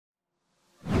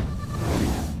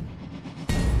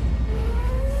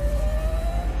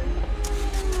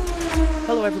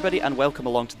Hello everybody and welcome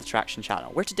along to the Traxion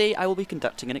channel, where today I will be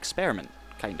conducting an experiment,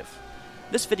 kind of.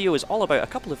 This video is all about a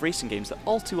couple of racing games that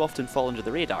all too often fall under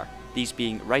the radar, these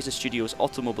being Reiza Studios'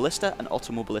 Automobilista and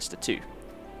Automobilista 2.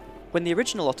 When the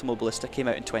original Automobilista came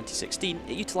out in 2016,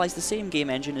 it utilised the same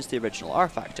game engine as the original R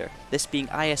Factor, this being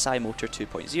ISI Motor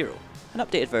 2.0. An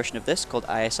updated version of this, called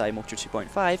ISI Motor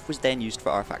 2.5, was then used for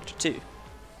R Factor 2.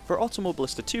 For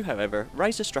Automobilista 2, however,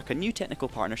 Reiza struck a new technical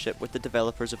partnership with the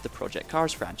developers of the Project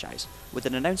Cars franchise, with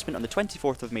an announcement on the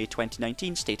 24th of May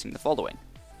 2019 stating the following.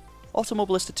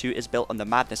 Automobilista 2 is built on the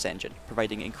Madness engine,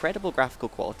 providing incredible graphical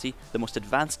quality, the most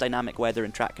advanced dynamic weather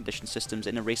and track condition systems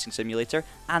in a racing simulator,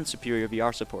 and superior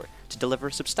VR support, to deliver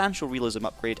a substantial realism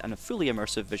upgrade and a fully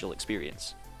immersive visual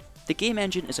experience. The game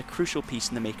engine is a crucial piece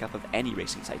in the makeup of any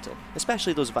racing title,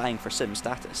 especially those vying for sim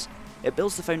status. It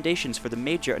builds the foundations for the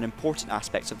major and important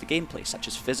aspects of the gameplay, such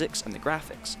as physics and the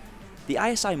graphics. The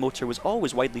ISI motor was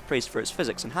always widely praised for its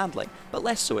physics and handling, but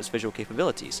less so its visual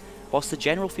capabilities, whilst the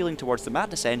general feeling towards the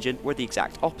Madness engine were the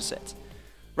exact opposite.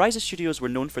 Reiza Studios were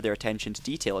known for their attention to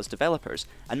detail as developers,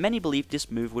 and many believed this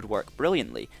move would work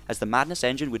brilliantly, as the Madness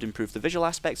engine would improve the visual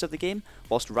aspects of the game,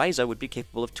 whilst Reiza would be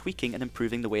capable of tweaking and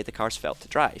improving the way the cars felt to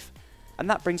drive. And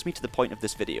that brings me to the point of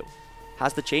this video.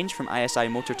 Has the change from ISI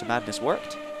motor to Madness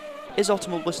worked? Is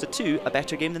Automobilista 2 a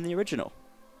better game than the original?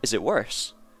 Is it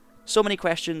worse? So many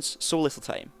questions, so little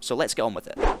time, so let's get on with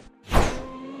it.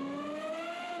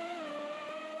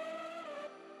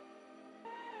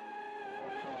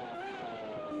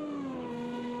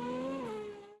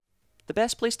 The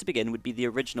best place to begin would be the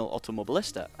original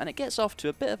Automobilista, and it gets off to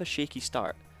a bit of a shaky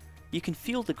start. You can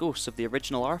feel the ghosts of the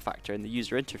original R Factor in the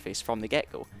user interface from the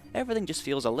get-go. Everything just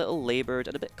feels a little laboured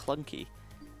and a bit clunky.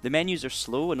 The menus are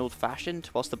slow and old-fashioned,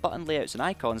 whilst the button layouts and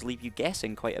icons leave you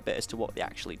guessing quite a bit as to what they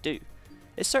actually do.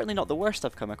 It's certainly not the worst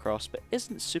I've come across, but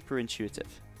isn't super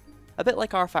intuitive. A bit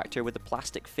like R Factor with a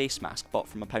plastic face mask bought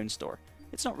from a pound store.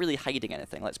 It's not really hiding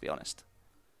anything, let's be honest.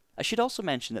 I should also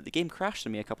mention that the game crashed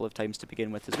on me a couple of times to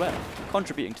begin with as well,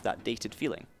 contributing to that dated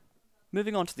feeling.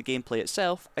 Moving on to the gameplay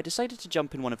itself, I decided to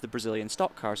jump in one of the Brazilian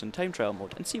stock cars in time trial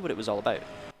mode and see what it was all about.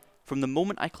 From the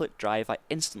moment I clicked drive, I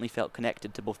instantly felt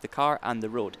connected to both the car and the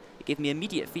road. It gave me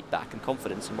immediate feedback and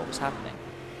confidence in what was happening.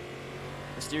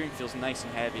 The steering feels nice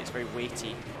and heavy, it's very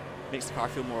weighty, makes the car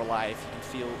feel more alive. You can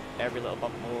feel every little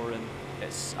bump more, and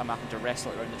I'm having to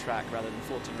wrestle it around the track rather than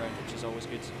floating around, which is always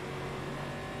good.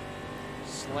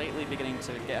 Slightly beginning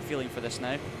to get a feeling for this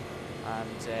now,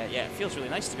 and yeah, it feels really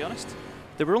nice, to be honest.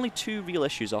 There were only two real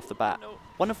issues off the bat,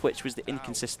 one of which was the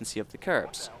inconsistency of the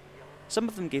curbs. Some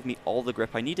of them gave me all the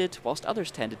grip I needed, whilst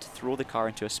others tended to throw the car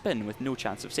into a spin with no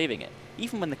chance of saving it,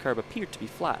 even when the curb appeared to be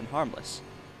flat and harmless.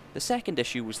 The second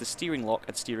issue was the steering lock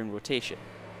and steering rotation.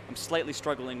 I'm slightly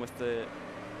struggling with the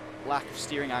lack of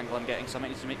steering angle I'm getting, so I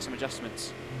might need to make some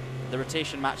adjustments. The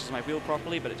rotation matches my wheel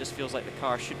properly, but it just feels like the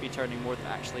car should be turning more than it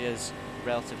actually is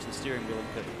relative to the steering wheel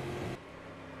input.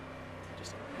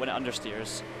 Just when it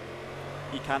understeers,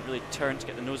 you can't really turn to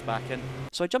get the nose back in.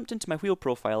 So I jumped into my wheel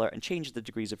profiler and changed the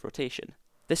degrees of rotation.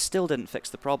 This still didn't fix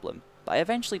the problem, but I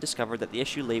eventually discovered that the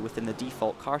issue lay within the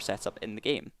default car setup in the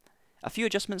game. A few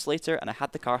adjustments later and I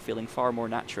had the car feeling far more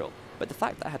natural, but the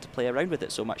fact that I had to play around with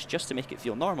it so much just to make it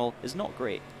feel normal is not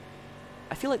great.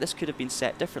 I feel like this could have been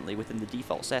set differently within the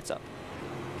default setup.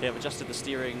 Okay, I've adjusted the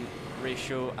steering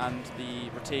ratio and the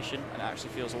rotation, and it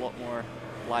actually feels a lot more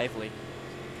lively.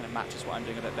 Kind of matches what I'm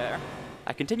doing a bit better.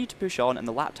 I continued to push on and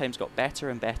the lap times got better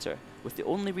and better, with the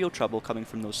only real trouble coming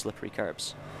from those slippery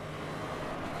curbs.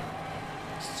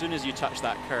 As soon as you touch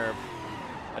that curb,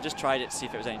 I just tried it to see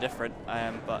if it was any different,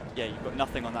 but yeah, you've got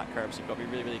nothing on that curb, so you've got to be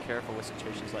really, really careful with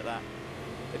situations like that.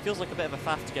 It feels like a bit of a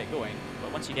faff to get going,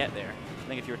 but once you get there, I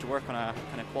think if you were to work on a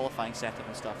kind of qualifying setup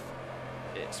and stuff,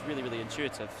 it's really, really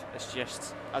intuitive. It's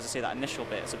just, as I say, that initial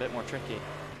bit is a bit more tricky.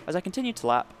 As I continued to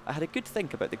lap, I had a good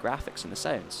think about the graphics and the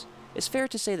sounds. It's fair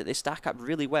to say that they stack up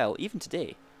really well, even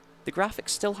today. The graphics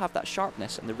still have that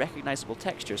sharpness and the recognisable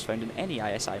textures found in any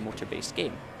ISI motor-based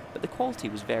game, but the quality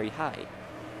was very high.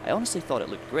 I honestly thought it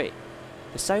looked great.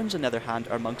 The sounds, on the other hand,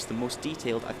 are amongst the most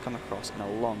detailed I've come across in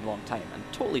a long, long time, and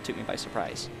totally took me by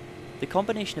surprise. The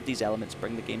combination of these elements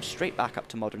bring the game straight back up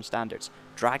to modern standards,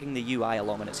 dragging the UI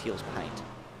along on its heels behind.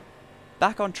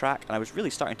 Back on track, and I was really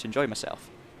starting to enjoy myself.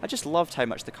 I just loved how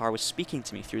much the car was speaking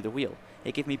to me through the wheel.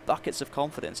 It gave me buckets of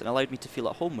confidence and allowed me to feel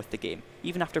at home with the game,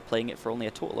 even after playing it for only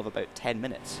a total of about 10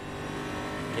 minutes.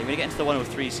 Okay, I'm going to get into the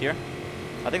 103s here.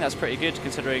 I think that's pretty good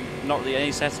considering not really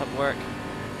any setup work.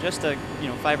 Just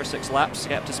 5 or 6 laps to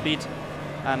get up to speed,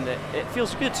 and it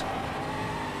feels good.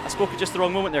 I spoke at just the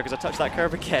wrong moment there because I touched that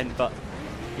curve again, but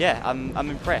yeah,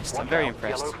 I'm impressed. I'm very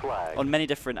impressed on many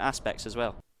different aspects as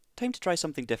well. time to try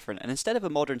something different, and instead of a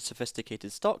modern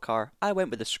sophisticated stock car, I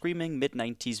went with a screaming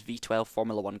mid-90s V12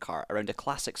 Formula 1 car around a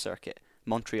classic circuit,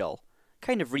 Montreal,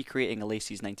 kind of recreating a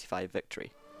Lacey's 95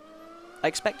 victory. I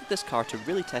expected this car to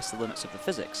really test the limits of the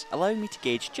physics, allowing me to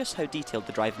gauge just how detailed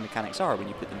the driving mechanics are when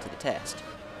you put them to the test.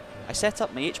 I set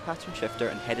up my H-pattern shifter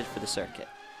and headed for the circuit,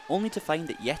 only to find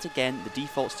that yet again the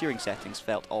default steering settings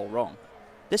felt all wrong.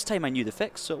 This time I knew the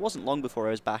fix, so it wasn't long before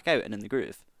I was back out and in the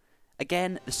groove.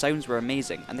 Again, the sounds were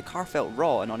amazing, and the car felt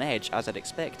raw and on edge as I'd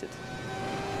expected.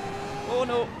 Oh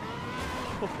no!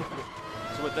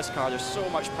 So with this car there's so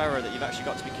much power that you've actually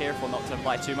got to be careful not to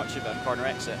apply too much of it on corner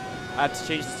exit. I had to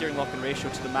change the steering lock and ratio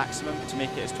to the maximum to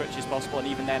make it as twitchy as possible, and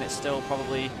even then it's still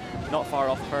probably not far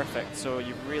off perfect, so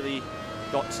you've really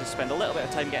got to spend a little bit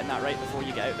of time getting that right before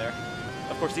you get out there.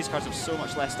 Of course these cars have so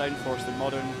much less downforce than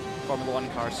modern Formula 1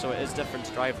 cars, so it is different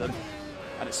to drive them,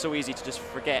 and it's so easy to just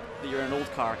forget that you're in an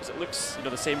old car because it looks,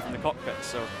 the same from the cockpit,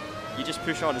 so you just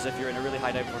push on as if you're in a really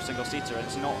high downforce single seater, and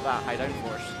it's not that high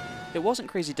downforce. It wasn't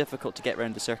crazy difficult to get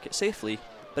around the circuit safely,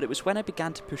 but it was when I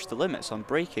began to push the limits on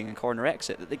braking and corner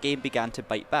exit that the game began to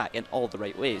bite back in all the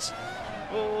right ways.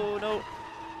 Oh no!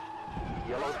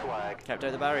 Yellow flag. Kept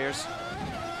out the barriers.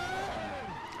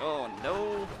 Oh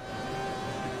no!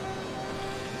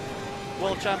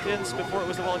 World champions before it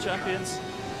was the world champions.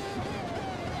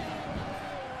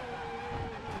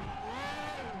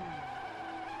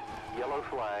 Yellow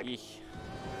flag. Eesh.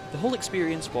 The whole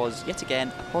experience was, yet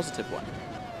again, a positive one.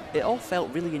 It all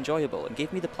felt really enjoyable and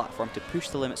gave me the platform to push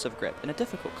the limits of grip in a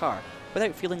difficult car,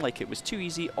 without feeling like it was too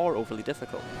easy or overly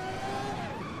difficult.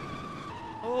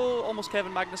 Oh, almost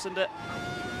Kevin Magnussen'd it.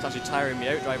 It's actually tiring me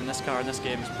out driving this car in this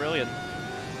game, it's brilliant.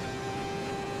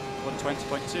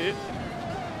 120.2.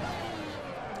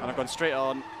 And I've gone straight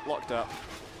on, locked up.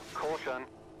 Caution.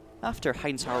 After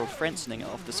Heinz-Harald Frenzening it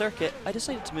off the circuit, I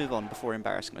decided to move on before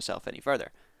embarrassing myself any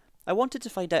further. I wanted to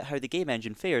find out how the game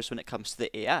engine fares when it comes to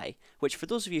the AI, which for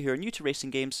those of you who are new to racing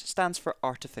games stands for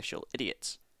Artificial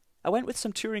Idiots. I went with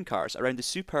some touring cars around the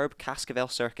superb Cascavel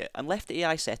circuit and left the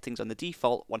AI settings on the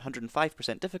default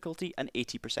 105% difficulty and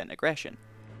 80% aggression.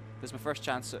 This is my first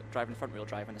chance at driving front wheel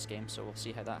drive in this game, so we'll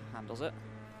see how that handles it.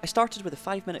 I started with a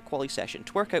 5-minute quali session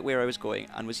to work out where I was going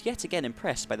and was yet again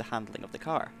impressed by the handling of the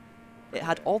car. It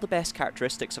had all the best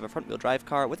characteristics of a front-wheel drive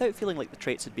car without feeling like the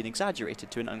traits had been exaggerated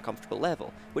to an uncomfortable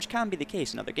level, which can be the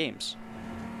case in other games.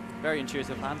 Very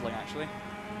intuitive handling actually.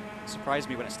 It surprised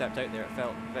me when it stepped out there, it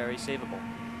felt very savable.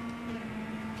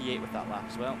 P8 with that lap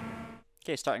as well.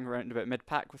 Okay, starting around about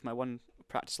mid-pack with my one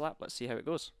practice lap, let's see how it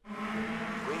goes.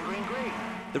 Green, green, green.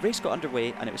 The race got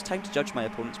underway and it was time to judge my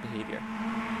opponent's behaviour.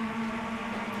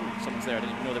 Ooh, someone's there, I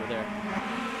didn't even know they were there.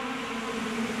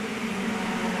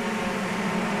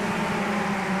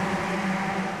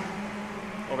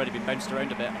 Already been bounced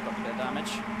around a bit, I've got a bit of damage.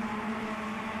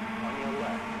 On your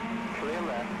left. Clear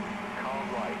left. Car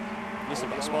right. At least I've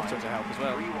got a spotter to help as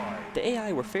well. 3 wide. The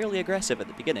AI were fairly aggressive at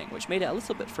the beginning, which made it a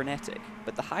little bit frenetic,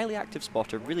 but the highly active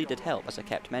spotter really did help, as I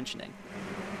kept mentioning.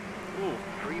 Ooh,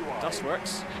 3 wide. dust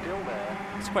works. Still there.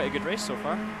 It's quite a good race so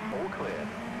far. All clear.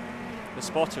 The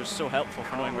spotter's so helpful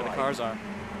for knowing where the cars are.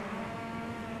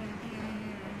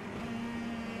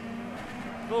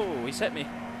 Oh, he's hit me.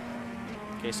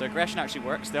 Okay, so aggression actually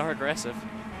works, they are aggressive.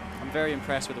 I'm very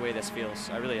impressed with the way this feels,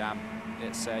 I really am.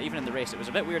 It's even in the race, it was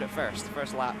a bit weird at first. The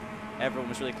first lap, everyone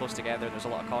was really close together, there was a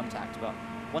lot of contact, but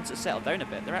once it settled down a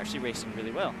bit, they're actually racing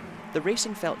really well. The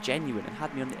racing felt genuine and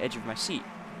had me on the edge of my seat.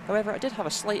 However, I did have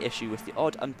a slight issue with the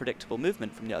odd, unpredictable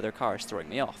movement from the other cars throwing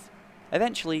me off.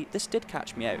 Eventually, this did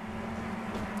catch me out.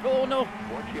 Oh no!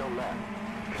 Watch your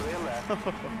left. Clear left.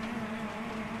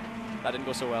 That didn't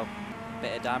go so well.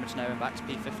 Bit of damage now and back to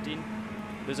P15.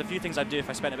 There's a few things I'd do if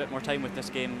I spent a bit more time with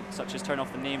this game, such as turn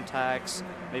off the name tags,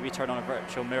 maybe turn on a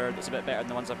virtual mirror that's a bit better than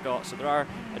the ones I've got, so there are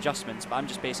adjustments, but I'm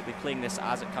just basically playing this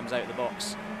as it comes out of the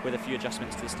box, with a few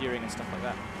adjustments to the steering and stuff like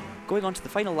that. Going on to the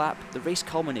final lap, the race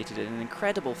culminated in an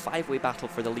incredible 5-way battle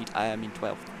for the lead. I mean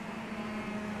 12th.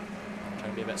 Trying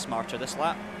to be a bit smarter this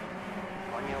lap.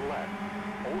 On your left.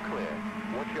 All clear.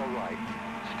 Watch your right.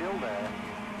 Still there.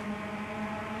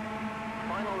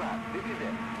 Final lap. This is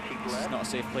it. Keep This is left. not a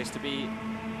safe place to be.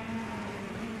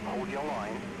 Hold your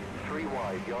line. 3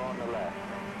 wide. You're on the left.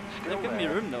 Still They've given me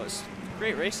there. room though, it's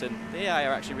great racing. The AI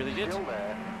are actually really good. Still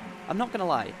there. I'm not gonna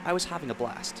lie, I was having a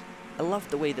blast. I loved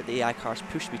the way that the AI cars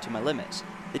pushed me to my limits.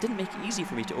 They didn't make it easy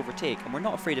for me to overtake and were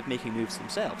not afraid of making moves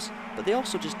themselves, but they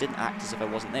also just didn't act as if I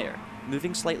wasn't there,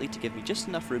 moving slightly to give me just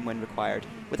enough room when required,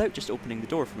 without just opening the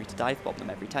door for me to dive bomb them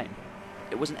every time.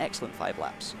 It was an excellent 5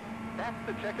 laps. That's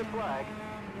the checkered flag.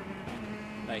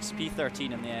 Nice,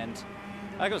 P13 in the end.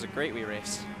 That was a great wee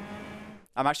race.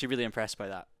 I'm actually really impressed by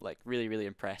that. Like, really, really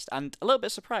impressed. And a little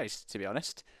bit surprised, to be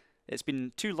honest. It's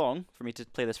been too long for me to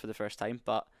play this for the first time,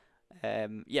 but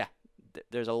yeah,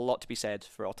 there's a lot to be said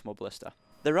for Automobilista.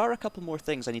 There are a couple more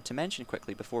things I need to mention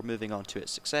quickly before moving on to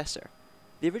its successor.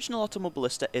 The original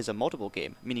Automobilista is a moddable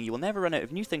game, meaning you will never run out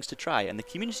of new things to try, and the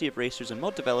community of racers and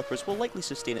mod developers will likely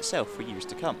sustain itself for years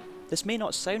to come. This may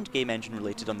not sound game engine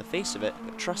related on the face of it,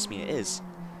 but trust me, it is.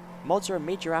 Mods are a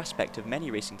major aspect of many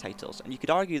racing titles, and you could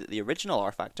argue that the original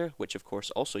R-Factor, which of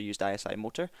course also used ISI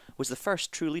motor, was the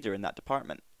first true leader in that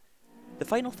department. The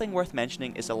final thing worth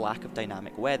mentioning is the lack of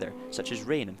dynamic weather, such as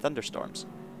rain and thunderstorms.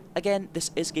 Again,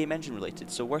 this is game engine related,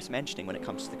 so worth mentioning when it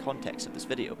comes to the context of this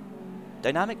video.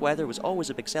 Dynamic weather was always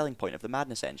a big selling point of the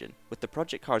Madness engine, with the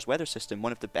Project Cars weather system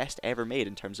one of the best ever made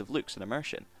in terms of looks and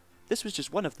immersion. This was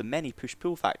just one of the many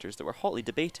push-pull factors that were hotly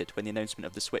debated when the announcement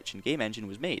of the Switch and game engine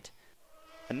was made.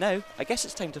 And now, I guess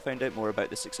it's time to find out more about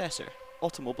the successor,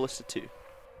 Automobilista 2.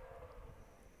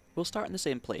 We'll start in the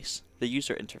same place, the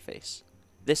user interface.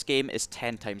 This game is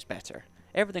 10 times better.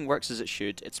 Everything works as it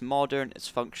should, it's modern, it's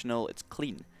functional, it's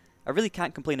clean. I really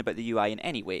can't complain about the UI in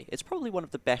any way, it's probably one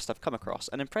of the best I've come across,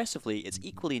 and impressively, it's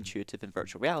equally intuitive in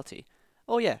virtual reality.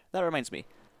 Oh yeah, that reminds me.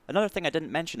 Another thing I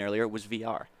didn't mention earlier was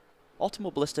VR.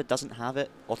 Automobilista doesn't have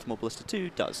it, Automobilista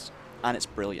 2 does, and it's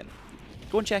brilliant.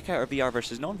 Go and check out our VR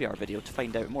versus non-VR video to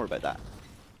find out more about that.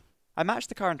 I matched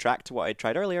the car and track to what I'd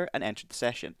tried earlier and entered the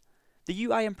session. The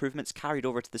UI improvements carried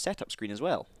over to the setup screen as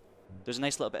well. There's a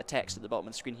nice little bit of text at the bottom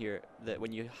of the screen here that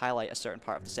when you highlight a certain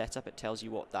part of the setup it tells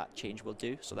you what that change will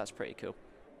do, so that's pretty cool.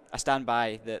 I stand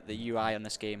by that the UI on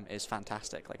this game is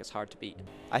fantastic, like it's hard to beat.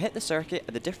 I hit the circuit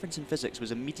and the difference in physics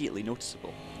was immediately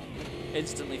noticeable.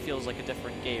 Instantly feels like a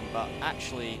different game, but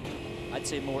actually I'd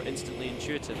say more instantly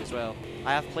intuitive as well.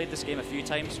 I have played this game a few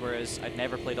times, whereas I'd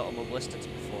never played Automobilista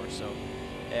before, so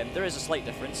there is a slight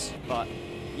difference, but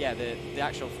yeah, the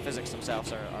actual physics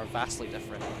themselves are vastly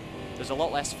different. There's a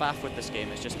lot less faff with this game,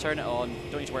 it's just turn it on,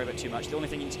 don't need to worry about too much. The only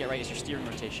thing you need to get right is your steering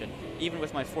rotation. Even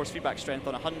with my force feedback strength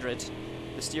on 100,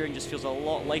 the steering just feels a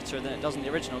lot lighter than it does in the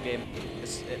original game.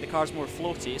 The car's more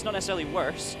floaty. It's not necessarily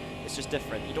worse, it's just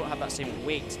different. You don't have that same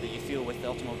weight that you feel with the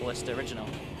Automobilista original.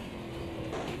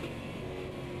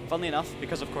 Funnily enough,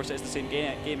 because of course it is the same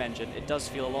game engine, it does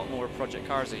feel a lot more Project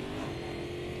Carsy.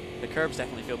 The curbs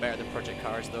definitely feel better than Project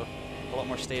Cars though, a lot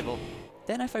more stable.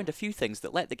 Then I found a few things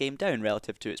that let the game down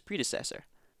relative to its predecessor.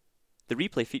 The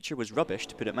replay feature was rubbish,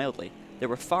 to put it mildly. There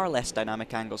were far less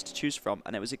dynamic angles to choose from,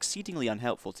 and it was exceedingly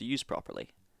unhelpful to use properly.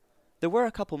 There were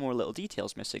a couple more little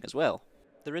details missing as well.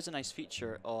 There is a nice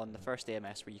feature on the first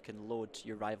AMS where you can load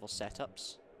your rival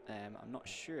setups. I'm not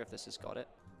sure if this has got it.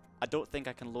 I don't think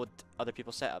I can load other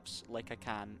people's setups like I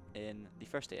can in the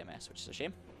first AMS, which is a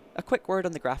shame. A quick word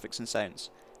on the graphics and sounds.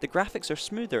 The graphics are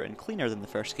smoother and cleaner than the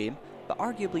first game, but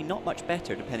arguably not much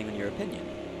better depending on your opinion.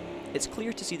 It's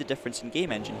clear to see the difference in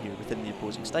game engine here within the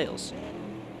opposing styles.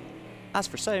 As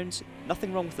for sounds,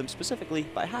 nothing wrong with them specifically,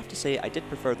 but I have to say I did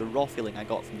prefer the raw feeling I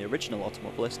got from the original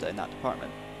Automobilista in that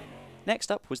department.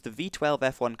 Next up was the V12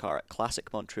 F1 car at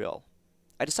Classic Montreal.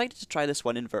 I decided to try this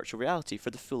one in virtual reality for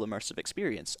the full immersive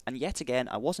experience, and yet again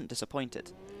I wasn't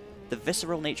disappointed. The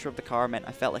visceral nature of the car meant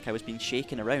I felt like I was being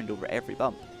shaken around over every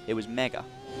bump. It was mega.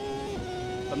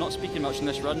 I'm not speaking much in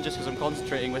this run just because I'm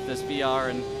concentrating with this VR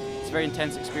and it's a very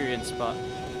intense experience, but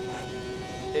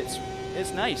it's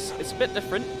nice. It's a bit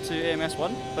different to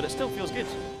AMS1, but it still feels good.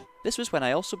 This was when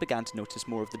I also began to notice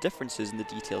more of the differences in the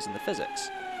details in the physics.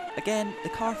 Again, the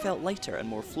car felt lighter and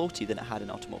more floaty than it had in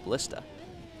Automobilista.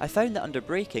 I found that under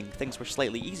braking, things were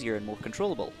slightly easier and more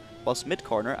controllable, whilst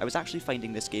mid-corner I was actually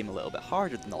finding this game a little bit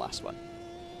harder than the last one.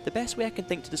 The best way I can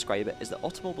think to describe it is that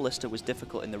Automobilista was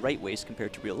difficult in the right ways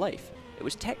compared to real life. It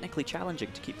was technically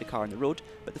challenging to keep the car on the road,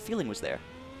 but the feeling was there.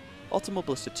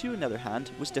 Automobilista 2, on the other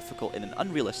hand, was difficult in an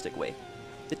unrealistic way.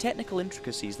 The technical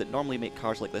intricacies that normally make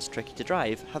cars like this tricky to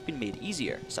drive have been made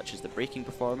easier, such as the braking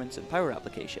performance and power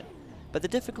application, but the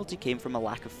difficulty came from a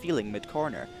lack of feeling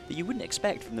mid-corner that you wouldn't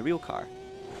expect from the real car.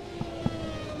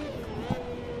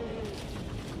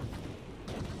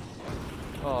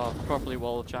 Oh, properly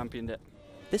wall championed it.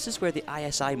 This is where the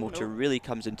ISI motor really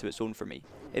comes into its own for me.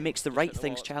 It makes the right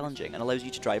things challenging and allows you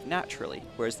to drive naturally,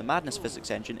 whereas the Madness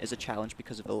physics engine is a challenge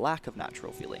because of the lack of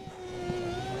natural feeling.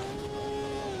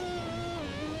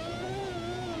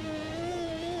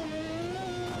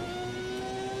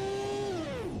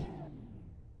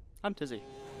 I'm dizzy.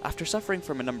 After suffering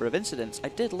from a number of incidents, I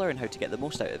did learn how to get the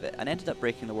most out of it and ended up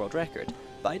breaking the world record,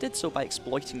 but I did so by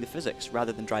exploiting the physics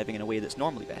rather than driving in a way that's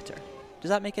normally better. Does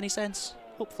that make any sense?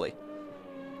 Hopefully.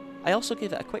 I also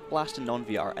gave it a quick blast in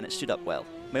non-VR and it stood up well.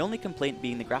 my only complaint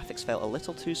being the graphics felt a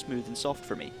little too smooth and soft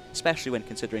for me, especially when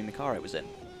considering the car I was in.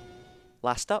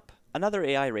 Last up, another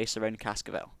AI race around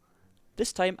Cascavel.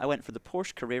 This time I went for the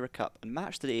Porsche Carrera Cup and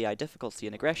matched the AI difficulty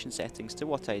and aggression settings to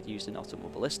what I had used in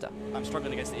Automobilista. I'm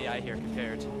struggling against the AI here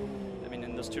compared. I mean,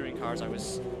 in those touring cars I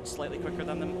was slightly quicker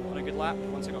than them on a good lap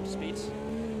once I got up to speed,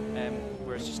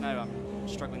 whereas just now I'm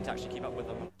struggling to actually keep up with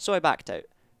them. So I backed out,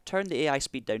 turned the AI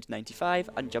speed down to 95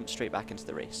 and jumped straight back into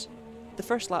the race. The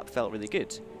first lap felt really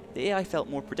good. The AI felt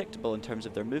more predictable in terms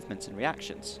of their movements and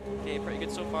reactions. Okay, pretty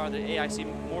good so far. The AI seem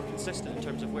more consistent in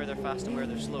terms of where they're fast and where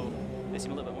they're slow. They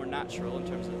seem a little bit more natural in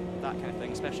terms of that kind of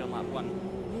thing, especially on lap 1.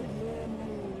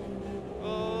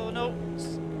 Oh no!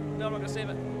 No, I'm not going to save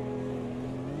it.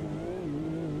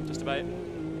 Just about.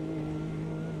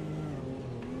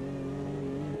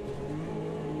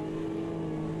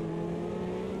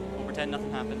 We'll pretend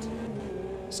nothing happened.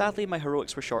 Sadly, my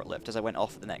heroics were short-lived as I went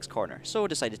off at the next corner, so I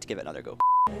decided to give it another go.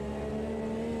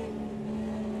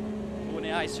 When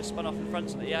the AI's just spun off in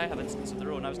front, so the AI have instance of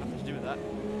their own, I was nothing to do with that.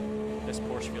 This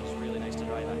Porsche feels really nice to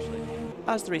drive, actually.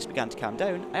 As the race began to calm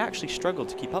down, I actually struggled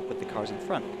to keep up with the cars in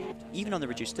front, even on the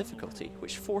reduced difficulty,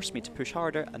 which forced me to push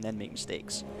harder and then make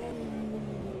mistakes.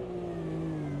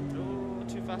 Oh,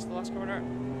 too fast the last corner.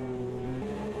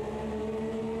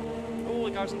 Oh,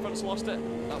 the cars in front's lost it.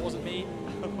 That wasn't me.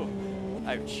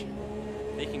 Ouch.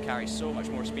 They can carry so much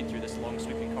more speed through this long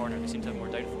sweeping corner, they seem to have more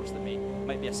downforce than me.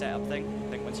 Might be a setup thing. I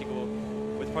think once you go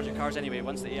with project cars anyway,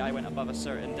 once the AI went above a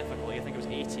certain difficulty, I think it was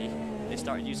 80, they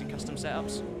started using custom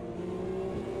setups.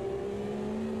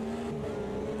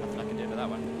 Nothing I can do about that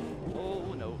one.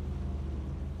 Oh no.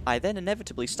 I then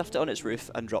inevitably stuffed it on its roof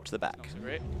and dropped to the back. Not so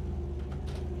great.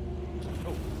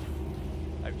 Oh.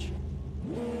 Ouch.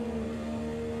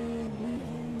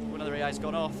 Another AI's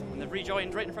gone off and they've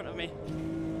rejoined right in front of me.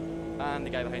 And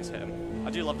the guy behind's hit him. I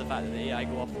do love the fact that the AI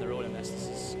go off on their own in this. This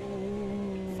is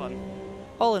fun.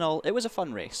 All in all, it was a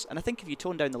fun race, and I think if you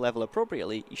tone down the level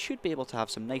appropriately, you should be able to have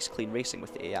some nice clean racing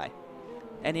with the AI.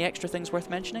 Any extra things worth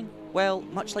mentioning? Well,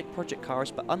 much like Project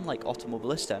Cars, but unlike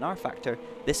Automobilista and R-Factor,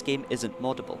 this game isn't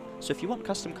moddable, so if you want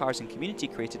custom cars and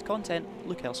community-created content,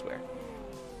 look elsewhere.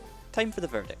 Time for the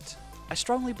verdict. I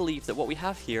strongly believe that what we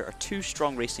have here are two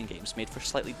strong racing games made for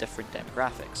slightly different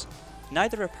demographics.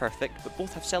 Neither are perfect, but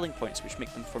both have selling points which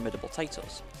make them formidable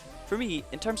titles. For me,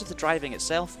 in terms of the driving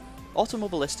itself,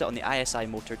 Automobilista on the ISI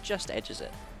motor just edges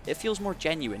it. It feels more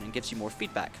genuine and gives you more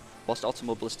feedback, whilst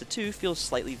Automobilista 2 feels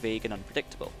slightly vague and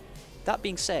unpredictable. That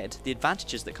being said, the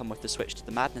advantages that come with the switch to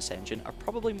the Madness engine are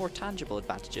probably more tangible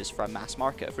advantages for a mass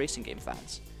market of racing game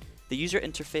fans. The user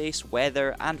interface,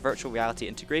 weather, and virtual reality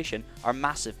integration are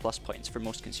massive plus points for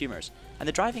most consumers, and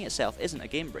the driving itself isn't a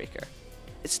game breaker.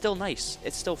 It's still nice,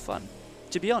 it's still fun.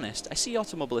 To be honest, I see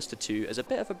Automobilista 2 as a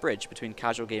bit of a bridge between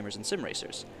casual gamers and sim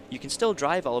racers. You can still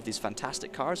drive all of these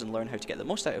fantastic cars and learn how to get the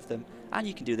most out of them, and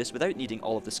you can do this without needing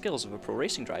all of the skills of a pro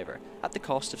racing driver, at the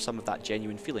cost of some of that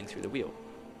genuine feeling through the wheel.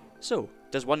 So,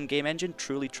 does one game engine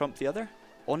truly trump the other?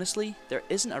 Honestly, there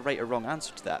isn't a right or wrong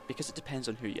answer to that because it depends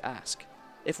on who you ask.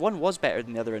 If one was better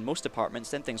than the other in most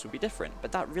departments, then things would be different,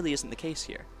 but that really isn't the case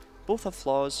here. Both have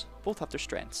flaws, both have their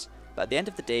strengths, but at the end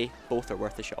of the day, both are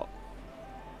worth a shot.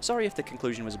 Sorry if the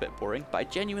conclusion was a bit boring, but I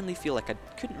genuinely feel like I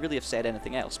couldn't really have said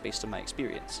anything else based on my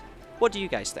experience. What do you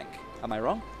guys think? Am I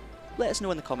wrong? Let us know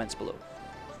in the comments below.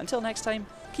 Until next time,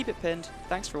 keep it pinned,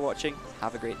 thanks for watching,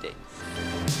 have a great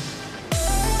day.